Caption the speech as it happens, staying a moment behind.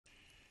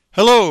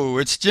Hello,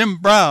 it's Jim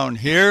Brown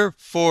here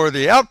for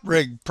the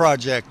Outrig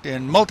project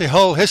in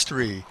multi-hull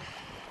history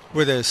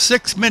with a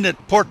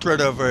 6-minute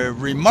portrait of a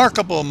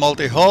remarkable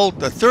multi-hull,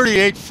 the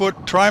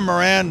 38-foot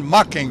Trimaran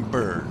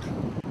Mockingbird,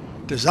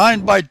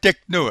 designed by Dick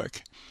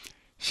Newick.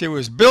 She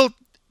was built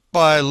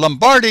by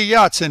Lombardi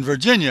Yachts in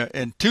Virginia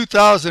in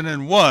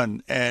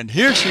 2001, and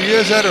here she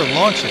is at her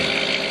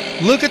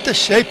launching. Look at the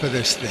shape of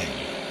this thing.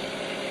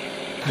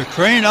 The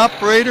crane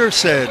operator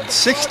said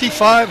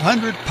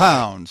 6,500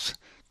 pounds.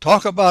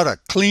 Talk about a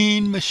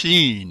clean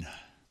machine.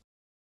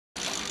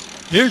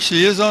 Here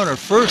she is on her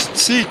first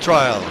sea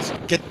trials.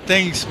 Get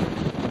things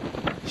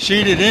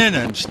sheeted in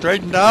and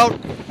straightened out.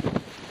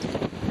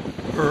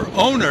 Her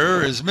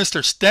owner is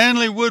Mr.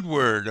 Stanley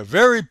Woodward, a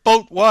very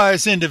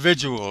boat-wise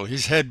individual.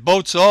 He's had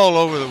boats all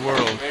over the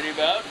world.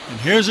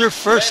 And here's her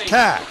first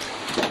tack.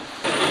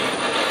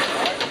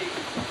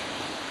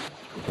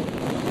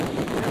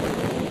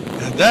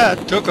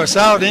 That took us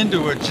out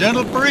into a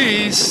gentle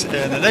breeze,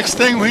 and the next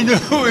thing we knew,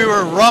 we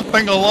were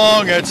romping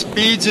along at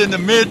speeds in the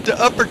mid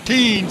to upper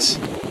teens.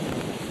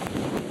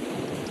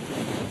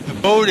 The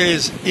boat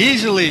is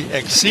easily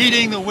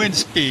exceeding the wind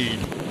speed.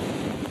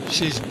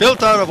 She's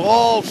built out of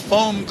all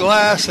foam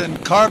glass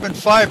and carbon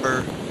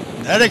fiber.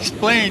 That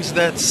explains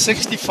that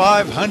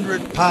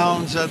 6,500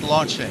 pounds at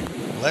launching,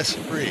 less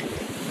rig.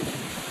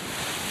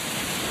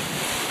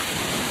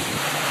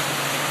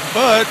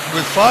 But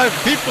with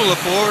 5 people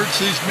aboard,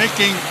 she's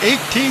making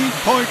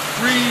 18.3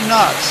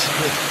 knots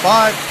with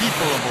 5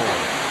 people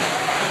aboard.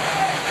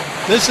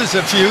 This is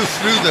a view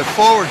through the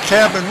forward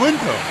cabin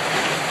window.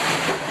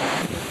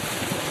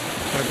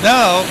 But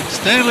now,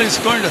 Stanley's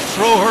going to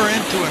throw her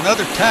into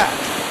another tack.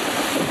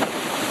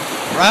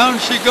 Round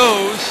she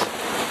goes,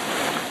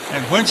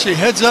 and when she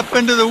heads up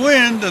into the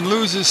wind and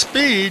loses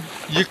speed,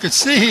 you can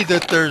see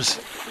that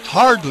there's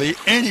hardly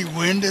any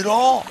wind at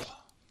all.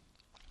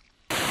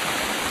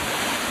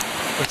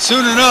 But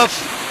soon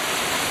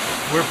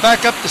enough, we're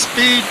back up to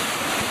speed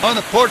on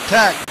the port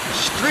tack,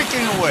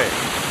 streaking away.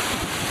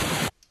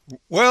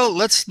 Well,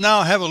 let's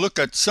now have a look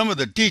at some of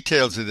the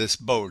details of this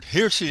boat.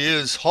 Here she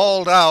is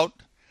hauled out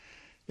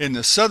in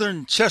the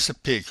southern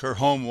Chesapeake, her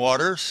home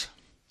waters,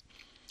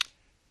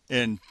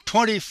 in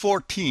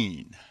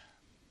 2014.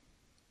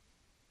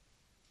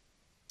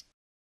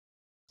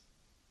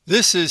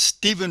 This is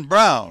Stephen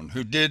Brown,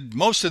 who did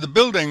most of the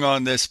building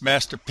on this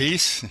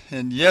masterpiece,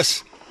 and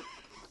yes,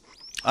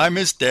 I'm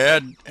his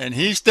dad, and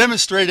he's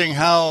demonstrating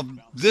how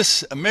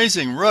this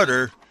amazing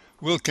rudder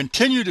will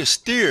continue to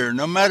steer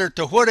no matter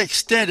to what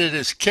extent it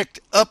is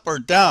kicked up or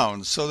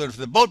down, so that if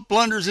the boat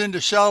blunders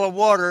into shallow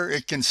water,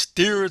 it can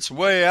steer its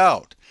way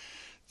out.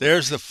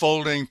 There's the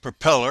folding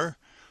propeller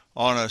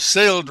on a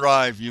sail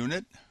drive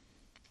unit.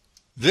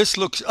 This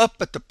looks up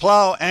at the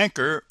plow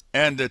anchor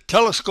and the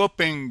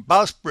telescoping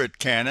bowsprit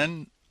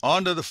cannon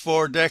onto the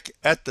foredeck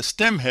at the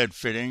stem head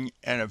fitting,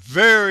 and a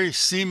very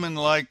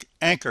seaman-like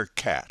anchor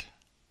cat.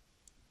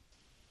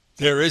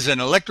 There is an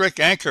electric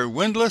anchor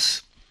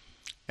windlass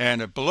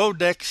and a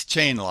below-decks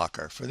chain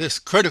locker for this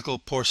critical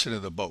portion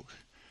of the boat.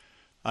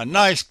 A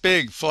nice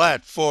big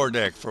flat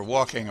foredeck for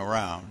walking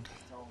around.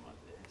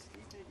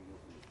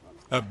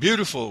 A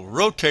beautiful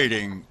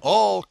rotating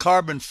all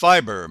carbon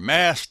fiber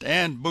mast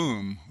and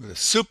boom with a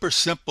super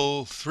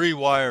simple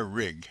 3-wire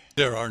rig.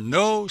 There are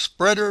no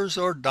spreaders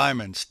or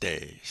diamond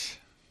stays.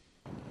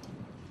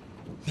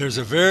 There's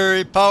a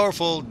very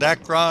powerful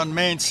Dacron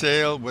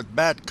mainsail with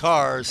bat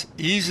cars,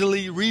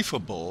 easily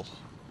reefable,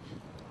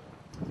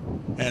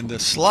 and the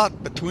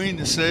slot between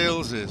the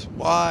sails is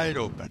wide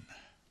open.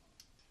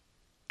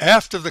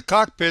 Aft of the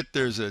cockpit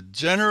there's a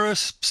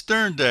generous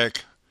stern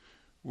deck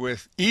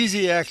with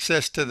easy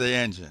access to the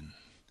engine.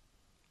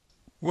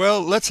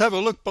 Well, let's have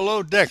a look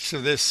below decks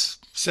of this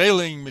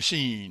sailing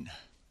machine.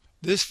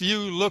 This view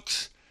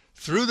looks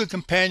through the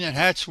companion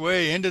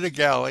hatchway into the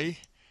galley,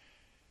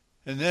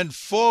 and then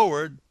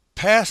forward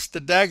past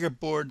the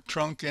daggerboard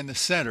trunk in the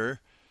center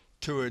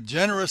to a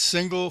generous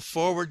single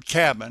forward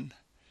cabin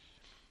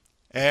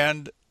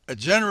and a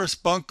generous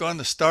bunk on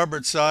the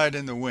starboard side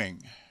in the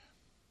wing.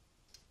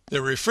 The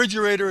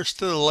refrigerator is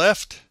to the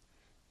left.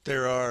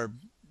 There are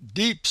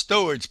deep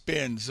stowage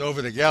bins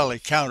over the galley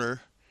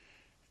counter,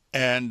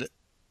 and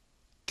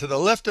to the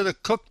left of the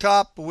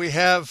cooktop we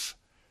have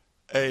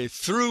a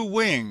through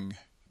wing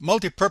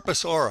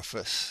multi-purpose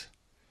orifice.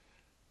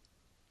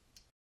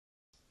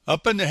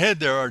 Up in the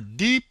head there are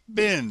deep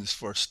bins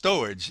for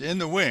stowage in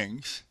the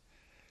wings,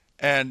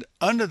 and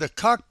under the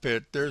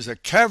cockpit there's a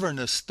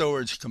cavernous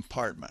storage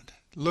compartment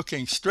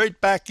looking straight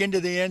back into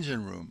the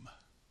engine room.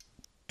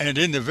 And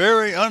in the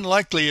very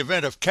unlikely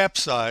event of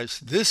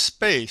capsize, this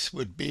space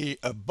would be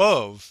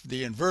above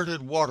the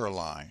inverted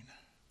waterline.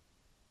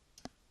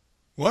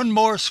 One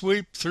more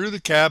sweep through the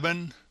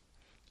cabin,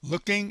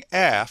 looking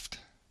aft,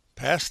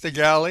 past the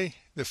galley,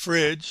 the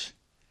fridge,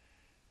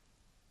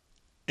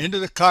 into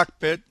the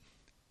cockpit,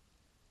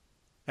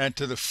 and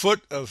to the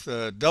foot of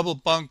the double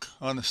bunk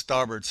on the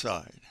starboard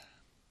side.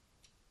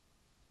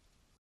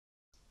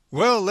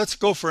 Well, let's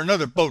go for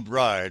another boat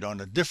ride on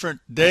a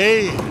different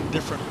day,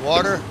 different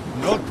water,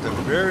 note the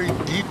very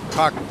deep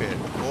cockpit.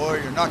 Boy,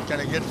 you're not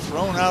going to get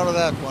thrown out of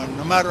that one,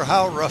 no matter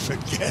how rough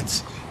it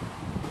gets.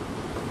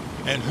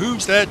 And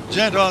who's that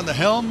gent on the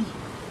helm?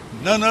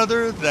 None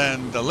other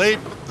than the late,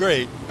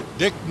 great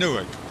Dick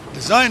Newick,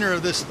 designer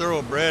of this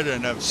thoroughbred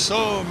and of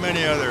so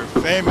many other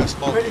famous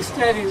multi-hulls. Pretty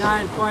steady,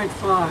 9.5.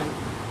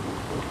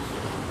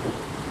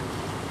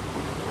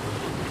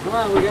 Come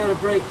on, we got to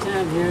break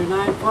 10 here.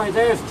 9 point,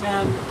 there's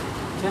 10.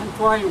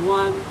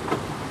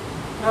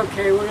 10.1.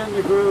 Okay, we're in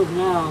the groove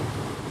now.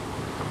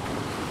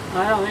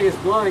 I don't think it's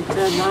blowing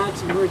 10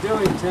 knots, and we're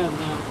doing 10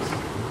 knots.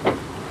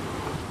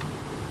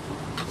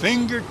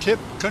 Fingertip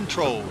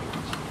control.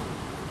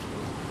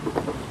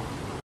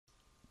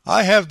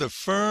 I have the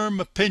firm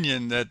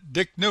opinion that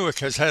Dick Newick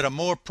has had a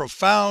more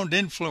profound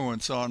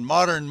influence on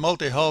modern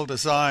multi-hull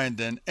design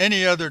than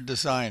any other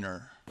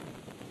designer.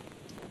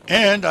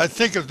 And I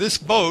think of this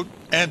boat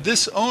and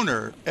this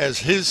owner as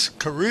his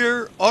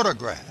career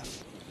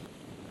autograph.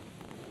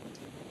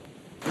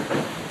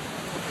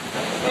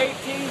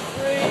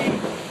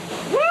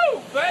 18.3.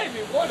 Woo, baby,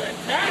 what a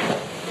time!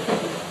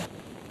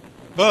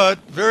 But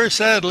very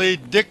sadly,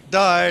 Dick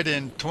died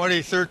in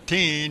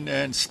 2013,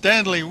 and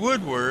Stanley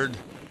Woodward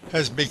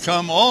has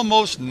become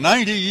almost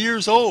 90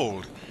 years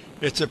old.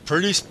 It's a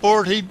pretty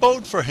sporty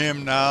boat for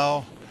him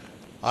now.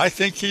 I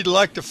think he'd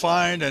like to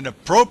find an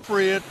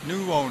appropriate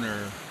new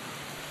owner.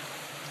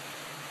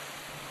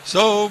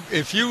 So,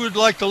 if you would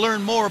like to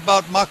learn more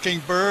about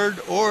Mockingbird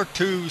or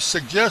to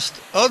suggest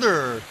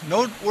other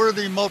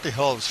noteworthy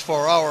multi-hulls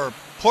for our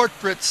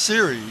portrait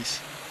series,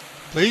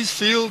 please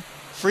feel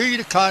free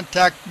to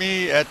contact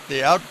me at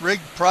the Outrig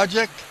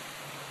Project.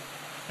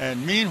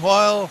 And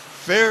meanwhile,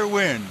 fair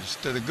winds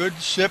to the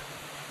good ship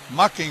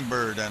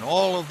Mockingbird and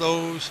all of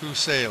those who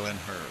sail in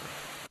her.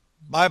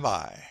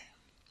 Bye-bye.